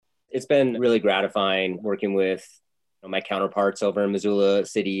It's been really gratifying working with my counterparts over in Missoula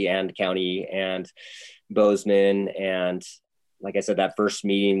City and County and Bozeman. And like I said, that first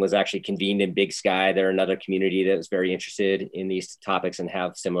meeting was actually convened in Big Sky. They're another community that was very interested in these topics and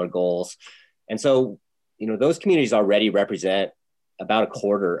have similar goals. And so, those communities already represent about a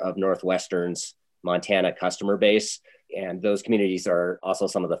quarter of Northwestern's Montana customer base. And those communities are also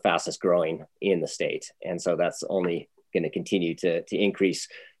some of the fastest growing in the state. And so that's only going to continue to increase.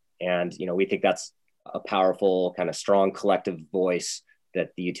 And, we think that's a powerful, kind of strong collective voice that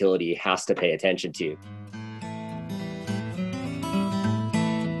the utility has to pay attention to.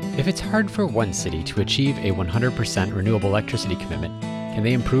 If it's hard for one city to achieve a 100% renewable electricity commitment, can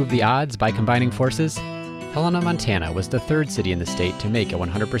they improve the odds by combining forces? Helena, Montana was the third city in the state to make a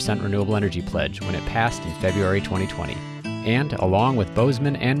 100% renewable energy pledge when it passed in February 2020. And, along with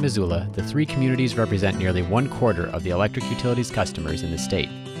Bozeman and Missoula, the three communities represent nearly 1/4 of the electric utilities customers in the state.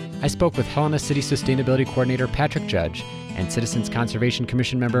 I spoke with Helena City Sustainability Coordinator Patrick Judge and Citizens Conservation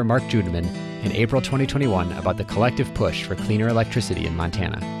Commission member Mark Judeman in April 2021 about the collective push for cleaner electricity in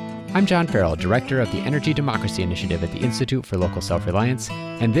Montana. I'm John Farrell, Director of the Energy Democracy Initiative at the Institute for Local Self-Reliance,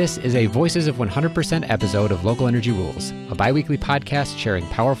 and this is a Voices of 100% episode of Local Energy Rules, a biweekly podcast sharing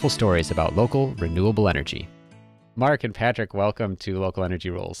powerful stories about local renewable energy. Mark and Patrick, welcome to Local Energy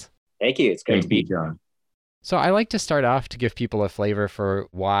Rules. Thank you. It's great to be here, John. So I like to start off to give people a flavor for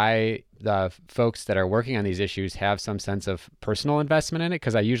why the folks that are working on these issues have some sense of personal investment in it,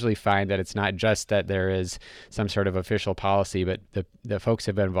 because I usually find that it's not just that there is some sort of official policy, but the folks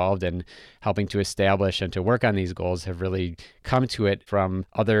have been involved in helping to establish and to work on these goals have really come to it from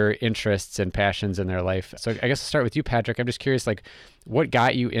other interests and passions in their life. So I guess I'll start with you, Patrick. I'm just curious, what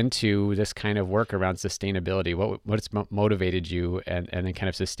got you into this kind of work around sustainability? What's motivated you and then kind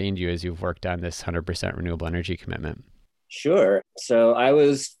of sustained you as you've worked on this 100% renewable energy commitment? Sure. So I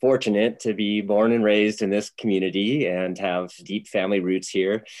was fortunate to be born and raised in this community and have deep family roots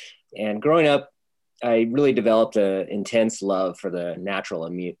here. And growing up, I really developed an intense love for the natural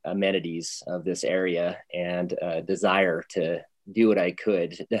amenities of this area and a desire to do what I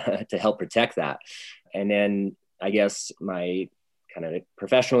could to help protect that. And then I guess my kind of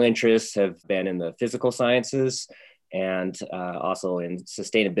professional interests have been in the physical sciences and also in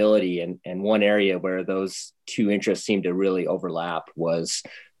sustainability. And one area where those two interests seem to really overlap was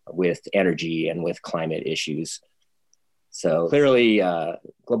with energy and with climate issues. So clearly,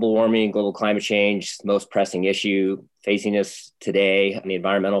 global warming, global climate change, the most pressing issue facing us today on the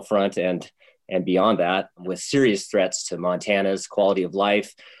environmental front and beyond that, with serious threats to Montana's quality of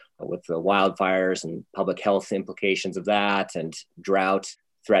life, with the wildfires and public health implications of that, and drought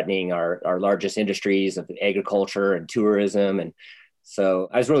threatening our largest industries of agriculture and tourism. And so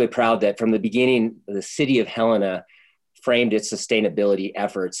I was really proud that from the beginning, the city of Helena framed its sustainability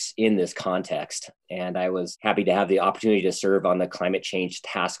efforts in this context. And I was happy to have the opportunity to serve on the Climate Change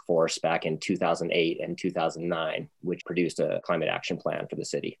Task Force back in 2008 and 2009, which produced a climate action plan for the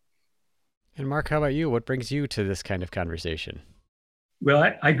city. And Mark, how about you? What brings you to this kind of conversation?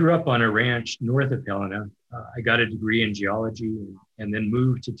 Well, I grew up on a ranch north of Helena. I got a degree in geology and then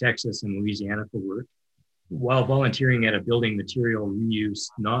moved to Texas and Louisiana for work. While volunteering at a building material reuse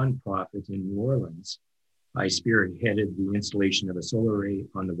nonprofit in New Orleans, I spearheaded the installation of a solar array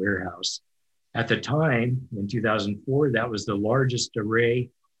on the warehouse. At the time, in 2004, that was the largest array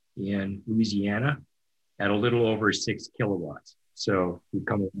in Louisiana at a little over 6 kilowatts. So we've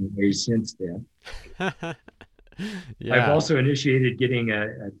come a long way since then. Yeah. I've also initiated getting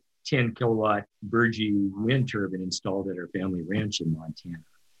a 10 kilowatt Burgee wind turbine installed at our family ranch in Montana.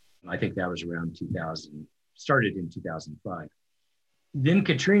 I think that was around 2000, started in 2005. Then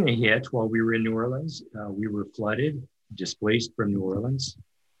Katrina hit while we were in New Orleans. We were flooded, displaced from New Orleans,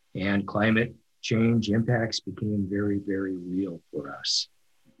 and climate change impacts became very, very real for us.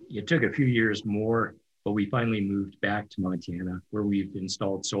 It took a few years more, but we finally moved back to Montana, where we've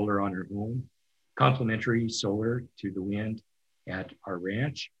installed solar on our home, complementary solar to the wind at our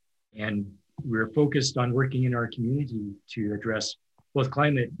ranch. And we're focused on working in our community to address both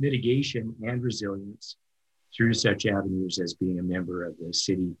climate mitigation and resilience through such avenues as being a member of the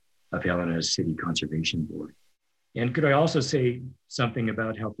City of Helena's City Conservation Board. And could I also say something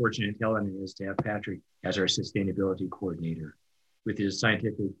about how fortunate Helena is to have Patrick as our sustainability coordinator with his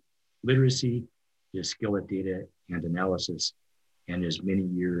scientific literacy, his skill at data and analysis, and his many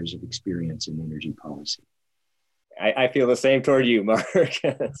years of experience in energy policy. I feel the same toward you, Mark.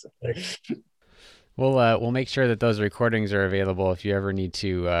 We'll make sure that those recordings are available if you ever need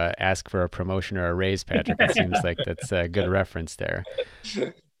to ask for a promotion or a raise, Patrick. It seems like that's a good reference there.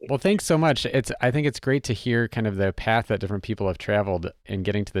 Well, thanks so much. I think it's great to hear kind of the path that different people have traveled in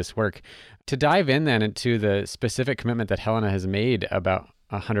getting to this work. To dive in then into the specific commitment that Helena has made about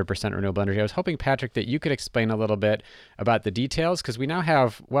 100% renewable energy, I was hoping, Patrick, that you could explain a little bit about the details, because we now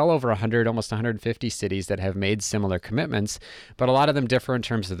have well over 100, almost 150 cities that have made similar commitments, but a lot of them differ in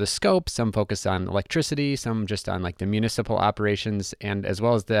terms of the scope. Some focus on electricity, some just on like the municipal operations, and as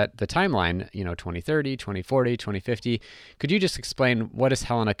well as the timeline, 2030, 2040, 2050. Could you just explain what is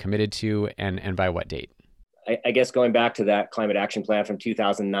Helena committed to and by what date? I guess going back to that climate action plan from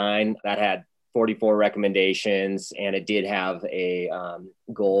 2009, that had 44 recommendations, and it did have a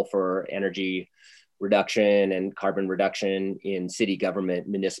goal for energy reduction and carbon reduction in city government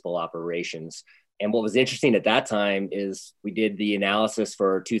municipal operations. And what was interesting at that time is we did the analysis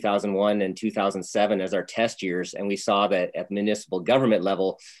for 2001 and 2007 as our test years, and we saw that at the municipal government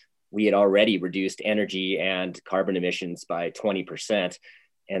level, we had already reduced energy and carbon emissions by 20%.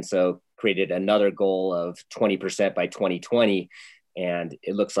 And so created another goal of 20% by 2020. And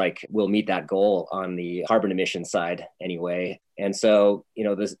it looks like we'll meet that goal on the carbon emission side anyway. And so,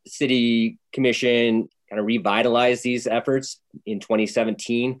 the city commission kind of revitalized these efforts in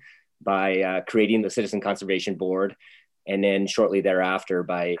 2017 by creating the Citizen Conservation Board, and then shortly thereafter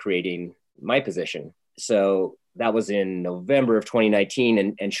by creating my position. So that was in November of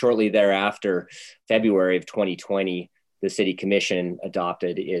 2019. And shortly thereafter, February of 2020, the city commission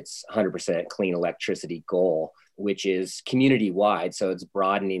adopted its 100% clean electricity goal, which is community-wide. So it's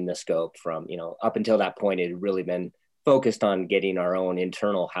broadening the scope from, up until that point, it had really been focused on getting our own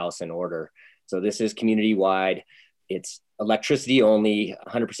internal house in order. So this is community-wide. It's electricity only,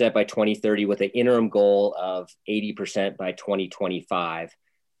 100% by 2030, with an interim goal of 80% by 2025.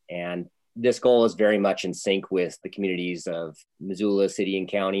 And this goal is very much in sync with the communities of Missoula City and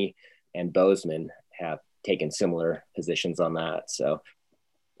County, and Bozeman have taken similar positions on that. So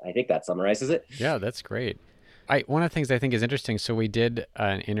I think that summarizes it. Yeah, that's great. One of the things I think is interesting, so we did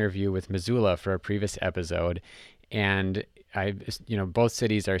an interview with Missoula for a previous episode, and both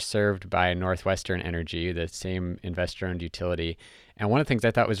cities are served by Northwestern Energy, the same investor-owned utility. And one of the things I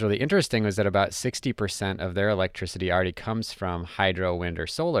thought was really interesting was that about 60% of their electricity already comes from hydro, wind, or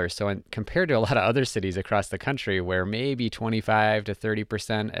solar. So compared to a lot of other cities across the country where maybe 25 to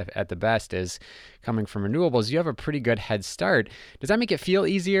 30% at the best is coming from renewables, you have a pretty good head start. Does that make it feel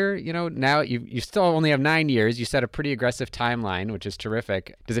easier? Now you still only have 9 years. You set a pretty aggressive timeline, which is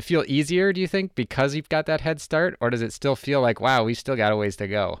terrific. Does it feel easier, do you think, because you've got that head start? Or does it still feel like, wow, we still got a ways to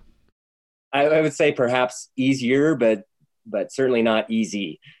go? I would say perhaps easier, but certainly not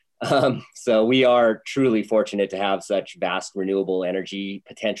easy. So we are truly fortunate to have such vast renewable energy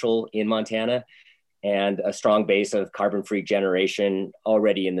potential in Montana, and a strong base of carbon-free generation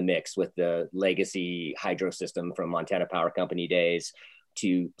already in the mix with the legacy hydro system from Montana Power Company days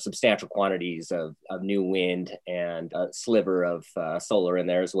to substantial quantities of new wind and a sliver of solar in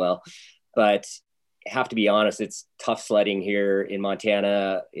there as well. But have to be honest, it's tough sledding here in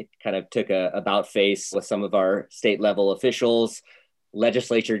Montana. It kind of took a about face with some of our state level officials.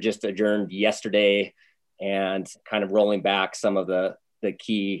 Legislature just adjourned yesterday and kind of rolling back some of the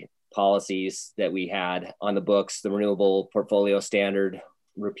key policies that we had on the books. The renewable portfolio standard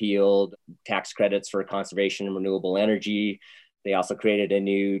repealed, tax credits for conservation and renewable energy. They also created a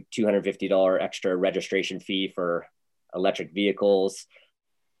new $250 extra registration fee for electric vehicles.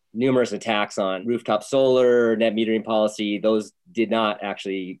 Numerous attacks on rooftop solar, net metering policy. Those did not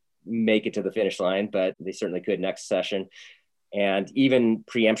actually make it to the finish line, but they certainly could next session. And even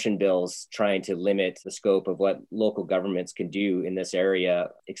preemption bills trying to limit the scope of what local governments can do in this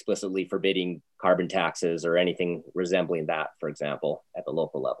area, explicitly forbidding carbon taxes or anything resembling that, for example, at the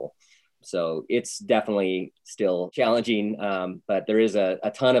local level. So it's definitely still challenging, but there is a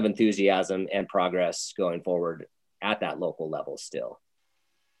ton of enthusiasm and progress going forward at that local level still.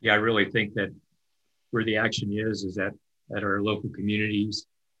 Yeah, I really think that where the action is that at our local communities,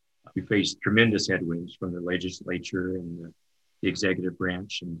 we face tremendous headwinds from the legislature and the executive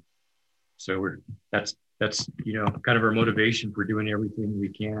branch. And so that's kind of our motivation for doing everything we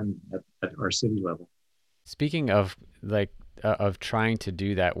can at our city level. Speaking of of trying to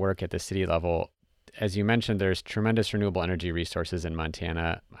do that work at the city level, as you mentioned, there's tremendous renewable energy resources in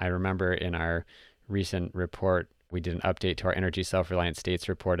Montana. I remember in our recent report, we did an update to our Energy Self-Reliant States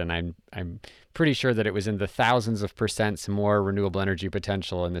report, and I'm pretty sure that it was in the thousands of percents more renewable energy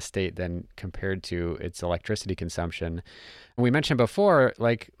potential in the state than compared to its electricity consumption. And we mentioned before,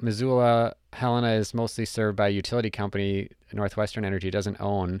 like Missoula, Helena is mostly served by a utility company Northwestern Energy doesn't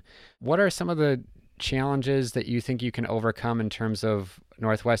own. What are some of the challenges that you think you can overcome in terms of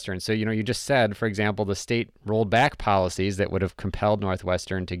Northwestern? So, you just said, for example, the state rolled back policies that would have compelled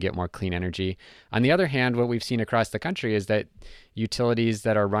Northwestern to get more clean energy. On the other hand, what we've seen across the country is that utilities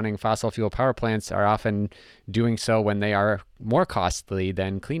that are running fossil fuel power plants are often doing so when they are more costly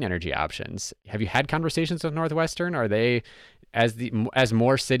than clean energy options. Have you had conversations with Northwestern? Are they, as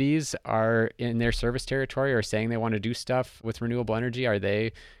more cities are in their service territory or saying they want to do stuff with renewable energy, are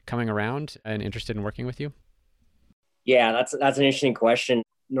they coming around and interested in working with you? Yeah, that's an interesting question.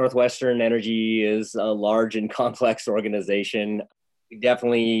 Northwestern Energy is a large and complex organization. We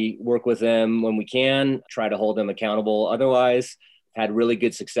definitely work with them when we can, try to hold them accountable. Otherwise, had really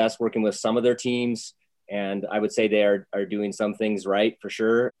good success working with some of their teams. And I would say they are doing some things right for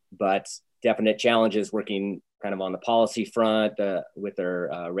sure, but definite challenges working kind of on the policy front with their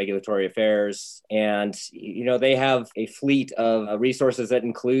regulatory affairs. And, they have a fleet of resources that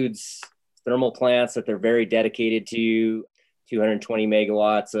includes thermal plants that they're very dedicated to, 220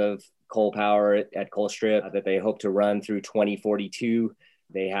 megawatts of coal power at Colstrip that they hope to run through 2042.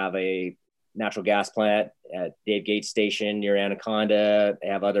 They have a natural gas plant at Dave Gates Station near Anaconda. They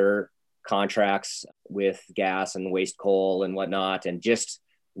have other contracts with gas and waste coal and whatnot, and just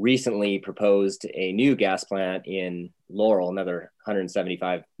recently proposed a new gas plant in Laurel, another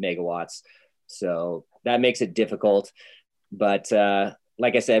 175 megawatts. So that makes it difficult. But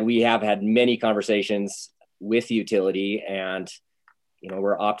like I said, we have had many conversations with the utility, and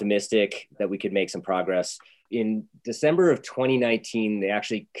we're optimistic that we could make some progress. In December of 2019, they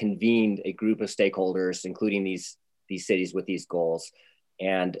actually convened a group of stakeholders, including these cities with these goals,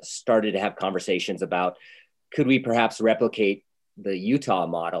 and started to have conversations about, could we perhaps replicate the Utah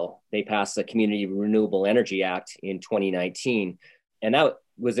model? They passed the Community Renewable Energy Act in 2019, and that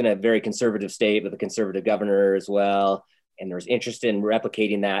was in a very conservative state with a conservative governor as well. And there was interest in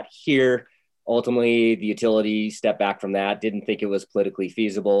replicating that here. Ultimately, the utility stepped back from that, didn't think it was politically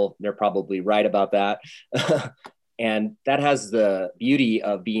feasible. They're probably right about that. And that has the beauty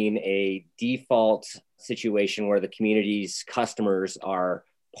of being a default situation where the community's customers are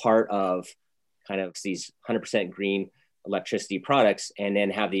part of kind of these 100% green electricity products, and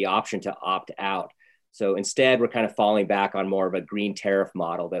then have the option to opt out. So instead, we're kind of falling back on more of a green tariff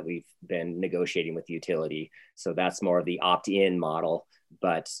model that we've been negotiating with the utility. So that's more of the opt-in model.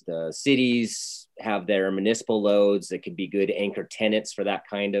 But the cities have their municipal loads that could be good anchor tenants for that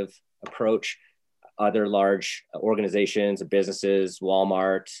kind of approach. Other large organizations or businesses,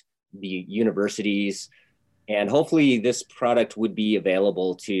 Walmart, the universities, and hopefully this product would be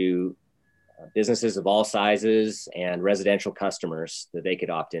available to businesses of all sizes and residential customers that they could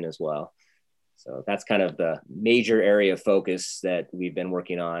opt in as well. So that's kind of the major area of focus that we've been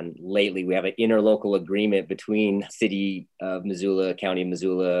working on lately. We have an interlocal agreement between City of Missoula, County of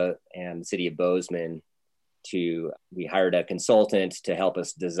Missoula, and the City of Bozeman. We hired a consultant to help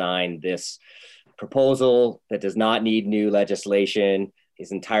us design this proposal that does not need new legislation,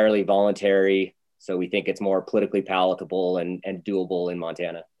 is entirely voluntary. So we think it's more politically palatable and doable in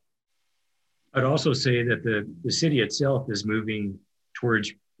Montana. I'd also say that the city itself is moving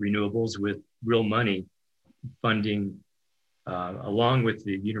towards renewables with real money funding, along with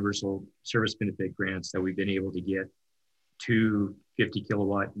the universal service benefit grants that we've been able to get, 2 50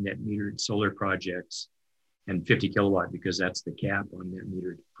 kilowatt net metered solar projects, and 50 kilowatt because that's the cap on net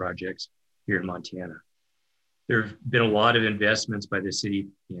metered projects here in Montana. There have been a lot of investments by the city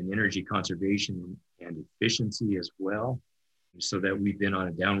in energy conservation and efficiency as well, so that we've been on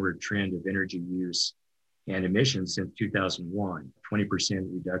a downward trend of energy use and emissions since 2001,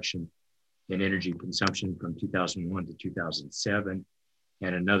 20% reduction in energy consumption from 2001 to 2007,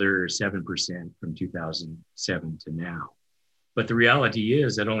 and another 7% from 2007 to now. But the reality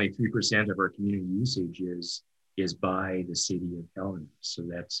is that only 3% of our community usage is by the city of Helena. So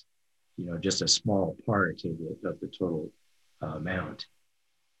that's just a small part of the total amount.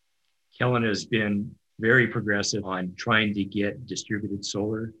 Helena has been very progressive on trying to get distributed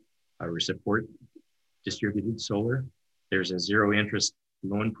solar or support distributed solar. There's a zero interest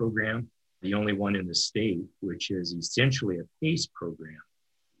loan program, the only one in the state, which is essentially a PACE program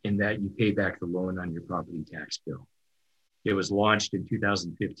in that you pay back the loan on your property tax bill. It was launched in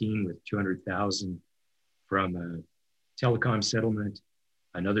 2015 with $200,000 from a telecom settlement.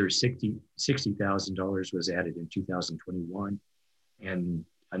 Another $60,000 was added in 2021, and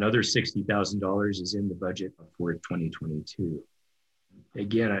another $60,000 is in the budget for 2022.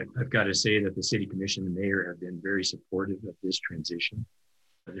 Again, I've got to say that the city commission and mayor have been very supportive of this transition.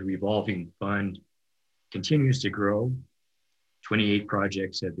 The revolving fund continues to grow. 28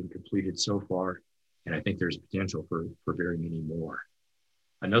 projects have been completed so far, and I think there's potential for very many more.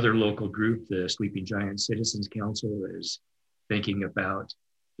 Another local group, the Sleeping Giant Citizens Council, is thinking about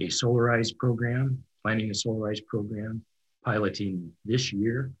a solarized program, planning a solarized program, piloting this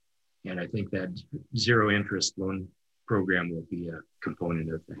year. And I think that zero interest loan program will be a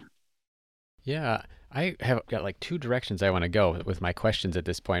component of that. Yeah, I have got like two directions I want to go with my questions at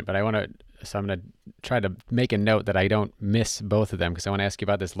this point, but I'm going to try to make a note that I don't miss both of them, because I want to ask you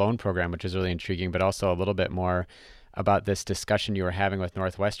about this loan program, which is really intriguing, but also a little bit more about this discussion you were having with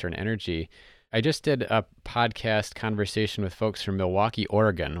Northwestern Energy. I just did a podcast conversation with folks from Milwaukie,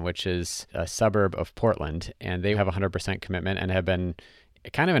 Oregon, which is a suburb of Portland, and they have 100% commitment and have been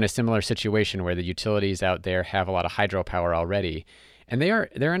kind of in a similar situation where the utilities out there have a lot of hydropower already. And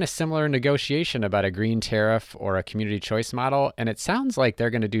they're in a similar negotiation about a green tariff or a community choice model. And it sounds like they're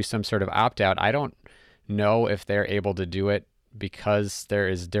going to do some sort of opt-out. I don't know if they're able to do it because there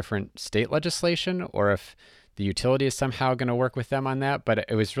is different state legislation, or if the utility is somehow going to work with them on that. But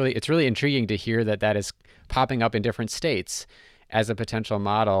it's really intriguing to hear that is popping up in different states as a potential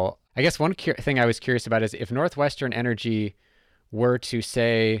model. I guess one thing I was curious about is if Northwestern Energy were to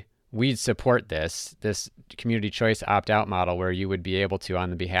say, we'd support this community choice opt-out model where you would be able to, on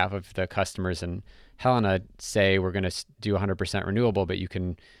the behalf of the customers in Helena, say we're going to do 100% renewable, but you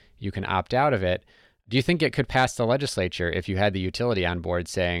can opt out of it. Do you think it could pass the legislature if you had the utility on board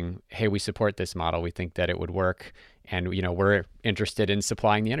saying, hey, we support this model, we think that it would work, and we're interested in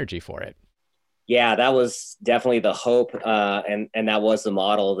supplying the energy for it? Yeah, that was definitely the hope, and that was the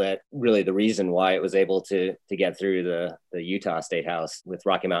model, that really the reason why it was able to get through the Utah State House with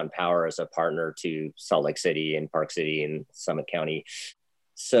Rocky Mountain Power as a partner to Salt Lake City and Park City and Summit County.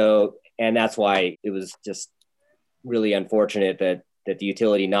 So, and that's why it was just really unfortunate that the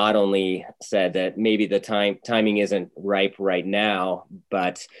utility not only said that maybe the timing isn't ripe right now,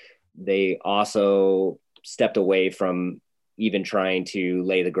 but they also stepped away from even trying to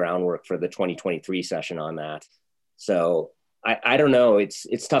lay the groundwork for the 2023 session on that. So I don't know.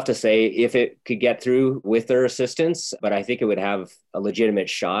 It's tough to say if it could get through with their assistance, but I think it would have a legitimate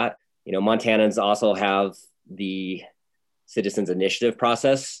shot. Montanans also have the citizens initiative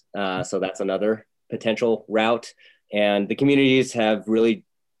process. So that's another potential route. And the communities have really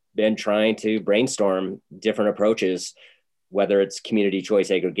been trying to brainstorm different approaches, whether it's community choice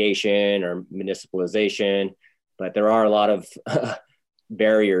aggregation or municipalization. But there are a lot of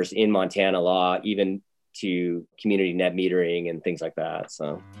barriers in Montana law, even to community net metering and things like that.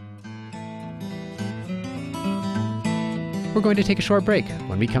 So we're going to take a short break.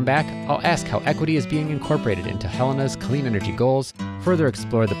 When we come back, I'll ask how equity is being incorporated into Helena's clean energy goals, further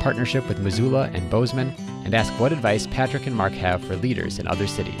explore the partnership with Missoula and Bozeman, and ask what advice Patrick and Mark have for leaders in other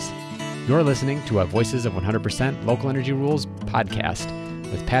cities. You're listening to a Voices of 100% Local Energy Rules podcast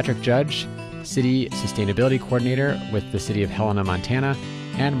with Patrick Judge, City Sustainability Coordinator with the City of Helena, Montana,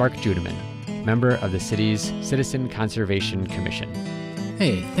 and Mark Judeman, member of the city's Citizen Conservation Commission.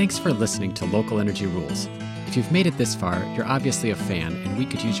 Hey, thanks for listening to Local Energy Rules. If you've made it this far, you're obviously a fan, and we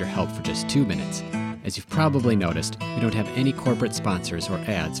could use your help for just 2 minutes. As you've probably noticed, we don't have any corporate sponsors or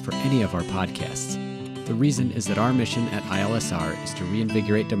ads for any of our podcasts. The reason is that our mission at ILSR is to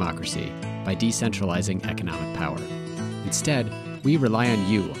reinvigorate democracy by decentralizing economic power. Instead, we rely on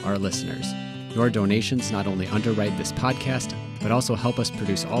you, our listeners. Your donations not only underwrite this podcast, but also help us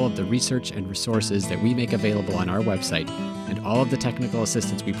produce all of the research and resources that we make available on our website, and all of the technical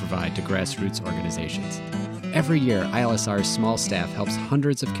assistance we provide to grassroots organizations. Every year, ILSR's small staff helps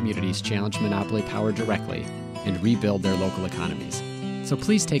hundreds of communities challenge monopoly power directly and rebuild their local economies. So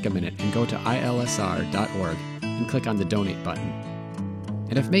please take a minute and go to ilsr.org and click on the donate button.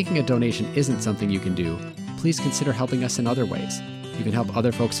 And if making a donation isn't something you can do, please consider helping us in other ways. You can help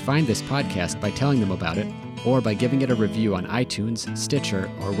other folks find this podcast by telling them about it, or by giving it a review on iTunes,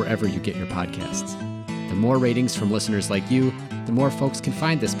 Stitcher, or wherever you get your podcasts. The more ratings from listeners like you, the more folks can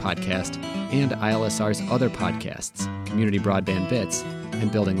find this podcast and ILSR's other podcasts, Community Broadband Bits,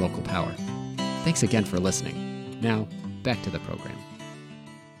 and Building Local Power. Thanks again for listening. Now, back to the program.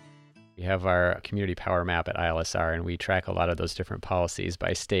 We have our community power map at ILSR, and we track a lot of those different policies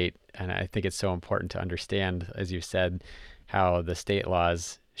by state. And I think it's so important to understand, as you said, how the state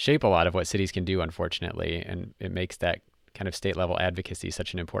laws shape a lot of what cities can do, unfortunately. And it makes that kind of state level advocacy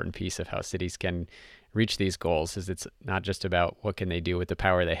such an important piece of how cities can reach these goals, is it's not just about what can they do with the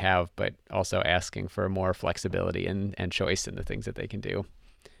power they have, but also asking for more flexibility and choice in the things that they can do.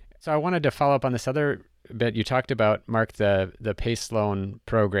 So I wanted to follow up on this other bit. You talked about, Mark, the PACE loan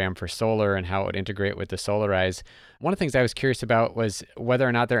program for solar and how it would integrate with the Solarize. One of the things I was curious about was whether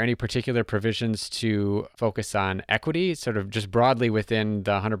or not there are any particular provisions to focus on equity, sort of just broadly within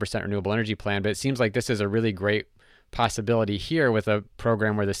the 100% renewable energy plan. But it seems like this is a really great possibility here with a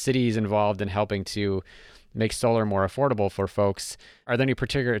program where the city is involved in helping to make solar more affordable for folks. Are there any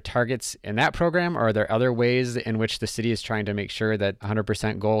particular targets in that program, or are there other ways in which the city is trying to make sure that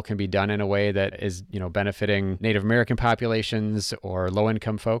 100% goal can be done in a way that is, benefiting Native American populations or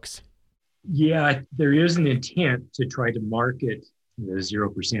low-income folks? Yeah, there is an intent to try to market the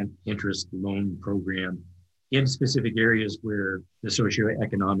 0% interest loan program in specific areas where the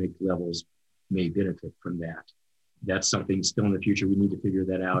socioeconomic levels may benefit from that. That's something still in the future. We need to figure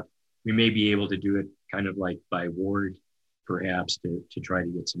that out. We may be able to do it kind of like by ward, perhaps, to try to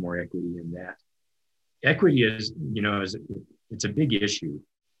get some more equity in that. Equity is it's a big issue.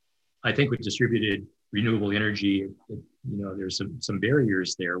 I think with distributed renewable energy, there's some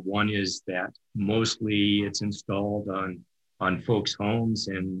barriers there. One is that mostly it's installed on folks' homes,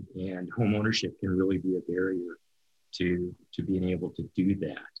 and home ownership can really be a barrier to being able to do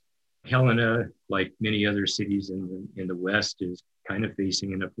that. Helena, like many other cities in the West, is kind of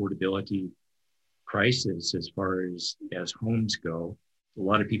facing an affordability crisis as far as homes go. A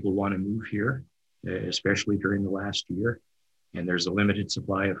lot of people want to move here, especially during the last year, and there's a limited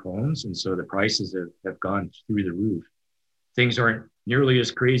supply of homes, and so the prices have gone through the roof. Things aren't nearly as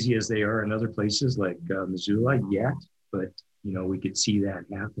crazy as they are in other places like Missoula yet, but we could see that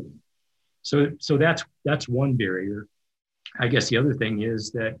happening. So that's one barrier. I guess the other thing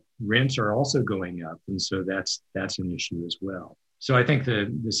is that rents are also going up, and so that's an issue as well. So I think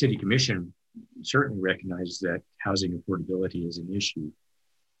the city commission certainly recognizes that housing affordability is an issue.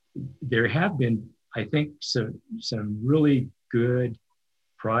 There have been, I think, some really good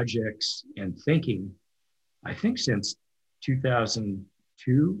projects and thinking, I think since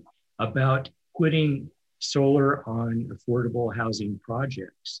 2002, about putting solar on affordable housing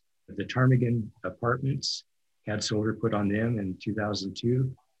projects. The Ptarmigan Apartments had solar put on them in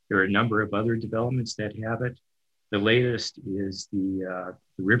 2002. There are a number of other developments that have it. The latest is the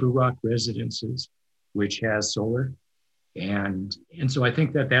River Rock Residences, which has solar. And so I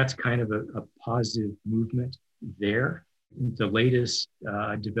think that's kind of a positive movement there. The latest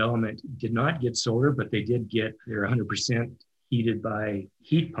development did not get solar, but they're 100% heated by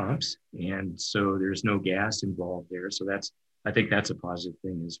heat pumps. And so there's no gas involved there. So I think that's a positive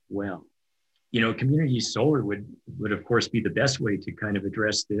thing as well. Community solar would of course be the best way to kind of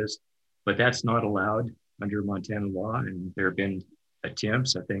address this, but that's not allowed under Montana law. And there have been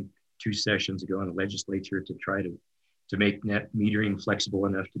attempts, I think 2 sessions ago in the legislature, to try to make net metering flexible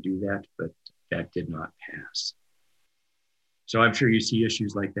enough to do that, but that did not pass. So I'm sure you see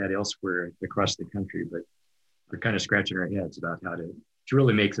issues like that elsewhere across the country, but we're kind of scratching our heads about how to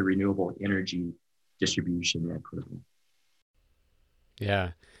really make the renewable energy distribution equitable.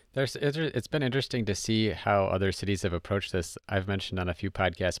 Yeah. It's been interesting to see how other cities have approached this. I've mentioned on a few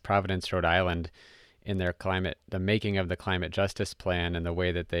podcasts, Providence, Rhode Island, in their the making of the climate justice plan and the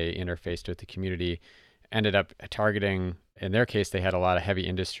way that they interfaced with the community, ended up targeting, in their case, they had a lot of heavy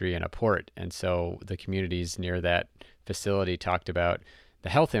industry and a port. And so the communities near that facility talked about the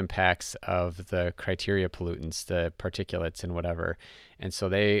health impacts of the criteria pollutants, the particulates and whatever. And so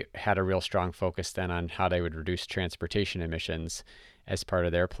they had a real strong focus then on how they would reduce transportation emissions as part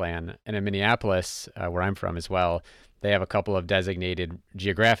of their plan. And in Minneapolis, where I'm from as well, they have a couple of designated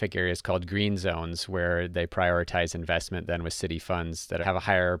geographic areas called green zones where they prioritize investment then with city funds that have a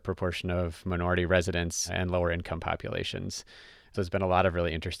higher proportion of minority residents and lower income populations. So there's been a lot of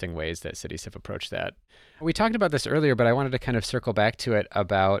really interesting ways that cities have approached that. We talked about this earlier, but I wanted to kind of circle back to it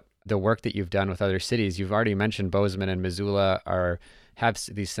about the work that you've done with other cities. You've already mentioned Bozeman and Missoula have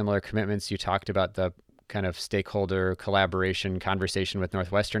these similar commitments. You talked about the kind of stakeholder collaboration conversation with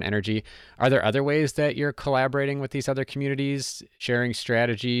Northwestern Energy. Are there other ways that you're collaborating with these other communities, sharing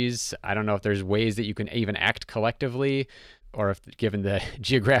strategies? I don't know if there's ways that you can even act collectively, or if, given the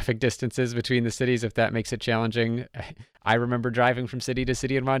geographic distances between the cities, if that makes it challenging. I remember driving from city to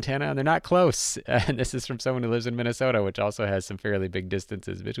city in Montana, and they're not close. And this is from someone who lives in Minnesota, which also has some fairly big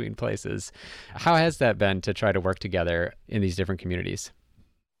distances between places. How has that been to try to work together in these different communities?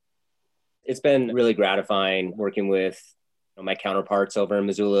 It's been really gratifying working with my counterparts over in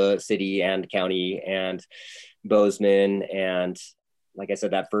Missoula City and County and Bozeman. And like I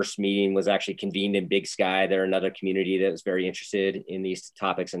said, that first meeting was actually convened in Big Sky. They're another community that was very interested in these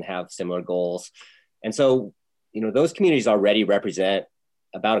topics and have similar goals. And so, those communities already represent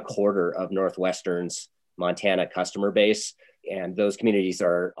about a quarter of Northwestern's Montana customer base. And those communities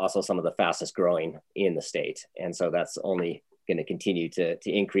are also some of the fastest growing in the state. And so that's only going to continue to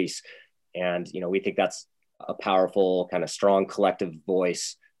increase. And, we think that's a powerful, kind of strong collective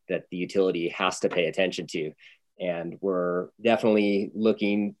voice that the utility has to pay attention to. And we're definitely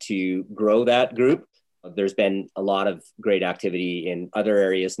looking to grow that group. There's been a lot of great activity in other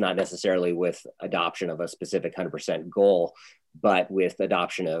areas, not necessarily with adoption of a specific 100% goal, but with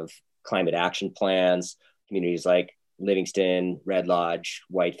adoption of climate action plans, communities like Livingston, Red Lodge,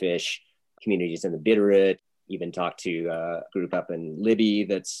 Whitefish, communities in the Bitterroot, even talked to a group up in Libby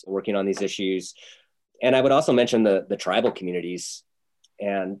that's working on these issues. And I would also mention the tribal communities.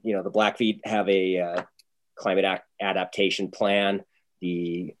 And, the Blackfeet have a climate adaptation plan,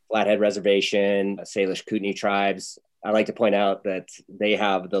 the Flathead Reservation, Salish Kootenai tribes. I like to point out that they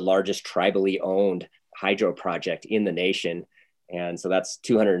have the largest tribally owned hydro project in the nation. And so that's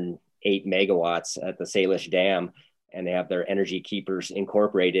 208 megawatts at the Salish Dam. And they have their Energy Keepers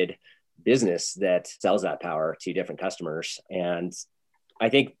Incorporated business that sells that power to different customers. And I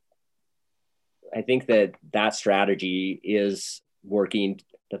think that strategy is working.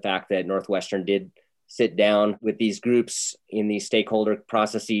 The fact that Northwestern did sit down with these groups in these stakeholder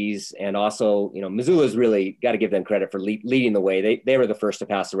processes, and also, Missoula's really got to give them credit for leading the way. They were the first to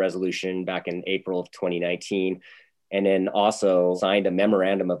pass the resolution back in April of 2019, and then also signed a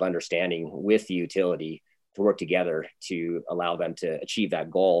memorandum of understanding with the utility to work together to allow them to achieve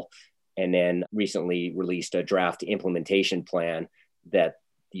that goal. And then recently released a draft implementation plan that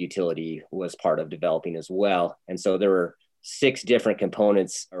the utility was part of developing as well. And so there were 6 different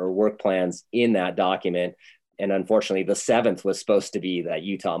components or work plans in that document. And unfortunately, the 7th was supposed to be that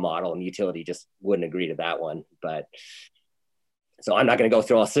Utah model, and the utility just wouldn't agree to that one. But so I'm not going to go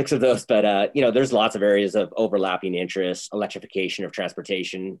through all 6 of those, but there's lots of areas of overlapping interest. Electrification of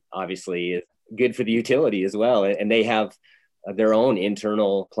transportation, obviously, is good for the utility as well. And they have their own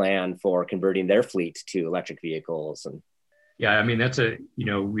internal plan for converting their fleet to electric vehicles. And yeah, I mean,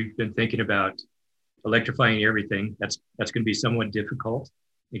 we've been thinking about electrifying everything. That's going to be somewhat difficult,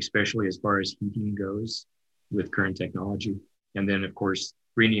 especially as far as heating goes with current technology. And then, of course,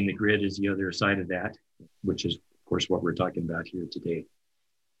 greening the grid is the other side of that, which is, of course, what we're talking about here today.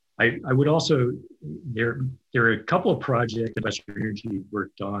 I would also, there are a couple of projects that Western Energy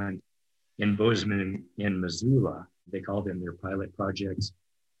worked on in Bozeman and Missoula. They call them their pilot projects.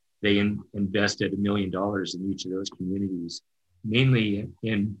 They invested $1 million in each of those communities. Mainly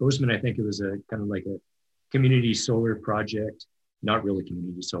in Bozeman, I think it was a kind of like a community solar project, not really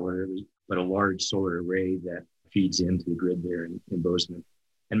community solar, but a large solar array that feeds into the grid there in Bozeman.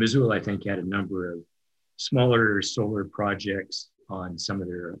 And Missoula, I think, had a number of smaller solar projects on some of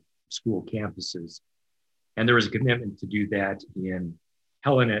their school campuses. And there was a commitment to do that in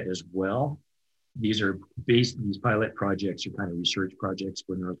Helena as well. These pilot projects are kind of research projects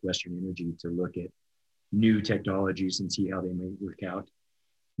for Northwestern Energy to look at new technologies and see how they may work out.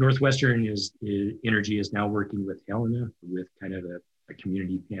 Northwestern Energy is now working with Helena with kind of a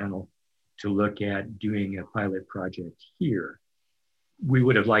community panel to look at doing a pilot project here. We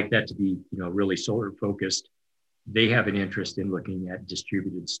would have liked that to be, really solar focused. They have an interest in looking at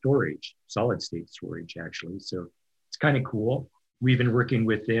distributed storage, solid state storage, actually. So it's kind of cool. We've been working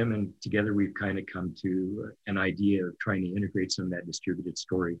with them, and together we've kind of come to an idea of trying to integrate some of that distributed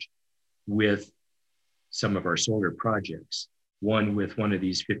storage with some of our solar projects. One with one of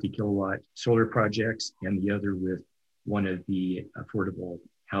these 50 kilowatt solar projects, and the other with one of the affordable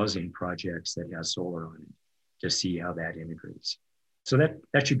housing projects that has solar on it, to see how that integrates. So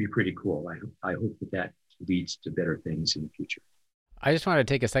that should be pretty cool. I hope that leads to better things in the future. I just wanted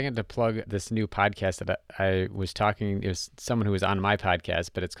to take a second to plug this new podcast that I was talking. It was someone who was on my podcast,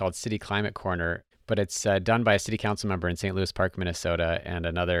 but it's called City Climate Corner. But it's done by a city council member in St. Louis Park, Minnesota, and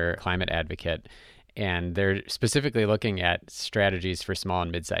another climate advocate. And they're specifically looking at strategies for small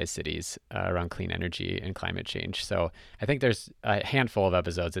and mid-sized cities around clean energy and climate change. So I think there's a handful of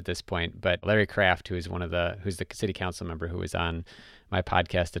episodes at this point, but Larry Kraft, who's the city council member who was on my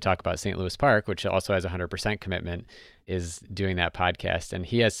podcast to talk about St. Louis Park, which also has a 100% commitment, is doing that podcast. And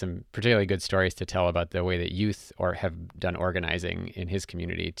he has some particularly good stories to tell about the way that youth have done organizing in his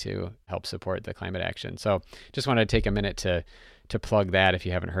community to help support the climate action. So just wanted to take a minute to plug that if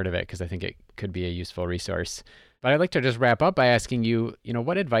you haven't heard of it, because I think it could be a useful resource. But I'd like to just wrap up by asking you,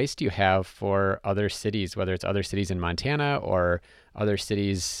 what advice do you have for other cities, whether it's other cities in Montana or other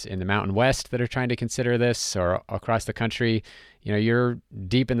cities in the Mountain West that are trying to consider this, or across the country? You're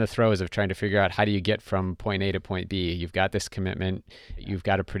deep in the throes of trying to figure out how do you get from point A to point B. You've got this commitment. You've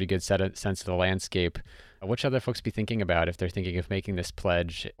got a pretty good sense of the landscape. What should other folks be thinking about if they're thinking of making this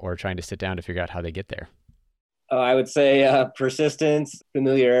pledge or trying to sit down to figure out how they get there? I would say persistence,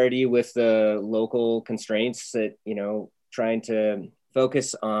 familiarity with the local constraints, that, trying to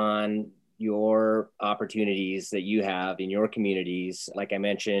focus on your opportunities that you have in your communities. Like I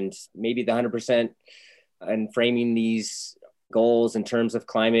mentioned, maybe the 100% and framing these goals in terms of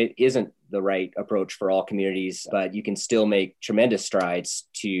climate isn't the right approach for all communities, but you can still make tremendous strides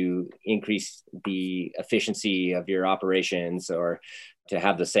to increase the efficiency of your operations or to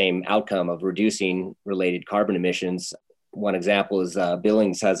have the same outcome of reducing related carbon emissions. One example is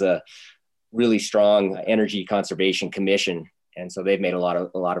Billings has a really strong energy conservation commission. And so they've made a lot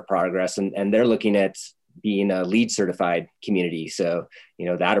of progress, and they're looking at being a LEED certified community. So,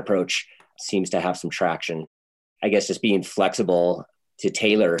 that approach seems to have some traction. I guess just being flexible to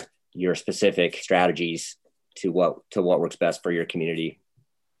tailor your specific strategies to what works best for your community.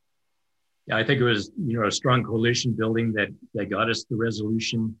 Yeah, I think it was, a strong coalition building that got us the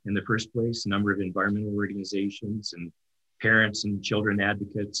resolution in the first place, a number of environmental organizations and parents and children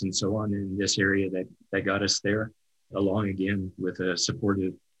advocates and so on in this area that got us there, along again with a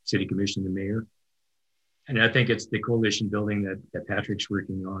supportive city commission and mayor. And I think it's the coalition building that Patrick's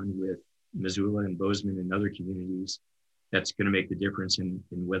working on with Missoula and Bozeman and other communities that's going to make the difference in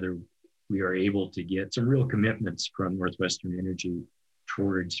whether we are able to get some real commitments from Northwestern Energy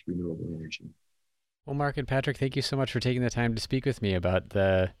towards renewable energy. Well, Mark and Patrick, thank you so much for taking the time to speak with me about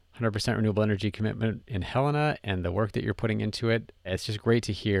the 100% renewable energy commitment in Helena and the work that you're putting into it. It's just great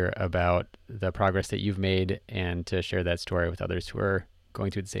to hear about the progress that you've made and to share that story with others who are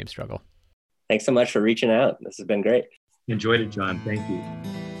going through the same struggle. Thanks so much for reaching out. This has been great. Enjoyed it, John. Thank you.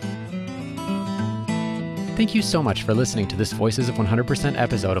 Thank you so much for listening to this Voices of 100%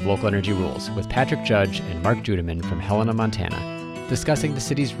 episode of Local Energy Rules with Patrick Judge and Mark Judeman from Helena, Montana, discussing the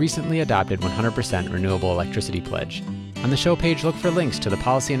city's recently adopted 100% renewable electricity pledge. On the show page, look for links to the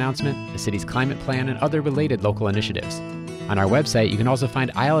policy announcement, the city's climate plan, and other related local initiatives. On our website, you can also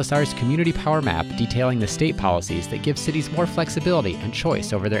find ILSR's Community Power Map detailing the state policies that give cities more flexibility and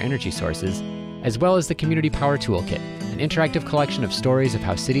choice over their energy sources, as well as the Community Power Toolkit, an interactive collection of stories of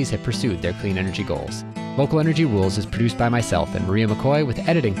how cities have pursued their clean energy goals. Local Energy Rules is produced by myself and Maria McCoy, with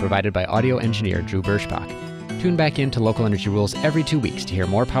editing provided by audio engineer Drew Berschbach. Tune back in to Local Energy Rules every 2 weeks to hear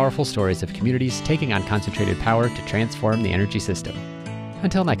more powerful stories of communities taking on concentrated power to transform the energy system.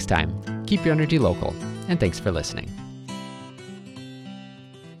 Until next time, keep your energy local, and thanks for listening.